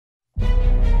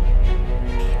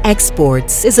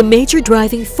Exports is a major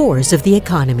driving force of the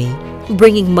economy,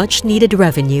 bringing much-needed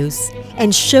revenues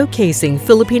and showcasing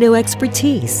Filipino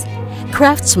expertise,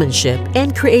 craftsmanship,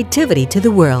 and creativity to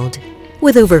the world.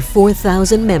 With over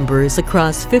 4,000 members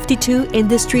across 52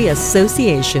 industry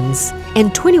associations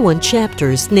and 21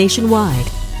 chapters nationwide,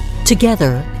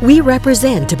 together, we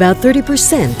represent about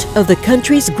 30% of the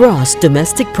country's gross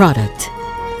domestic product.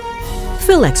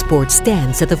 PHILEXPORT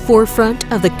stands at the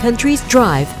forefront of the country's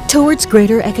drive towards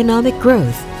greater economic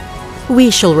growth. We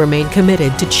shall remain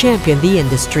committed to champion the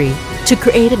industry, to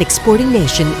create an exporting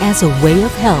nation as a way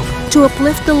of help to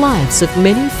uplift the lives of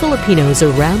many Filipinos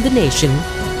around the nation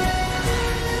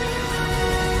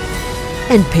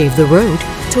and pave the road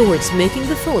towards making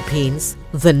the Philippines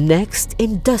the next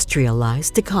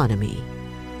industrialized economy.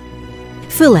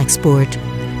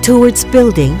 PHILEXPORT, towards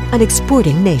building an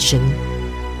exporting nation.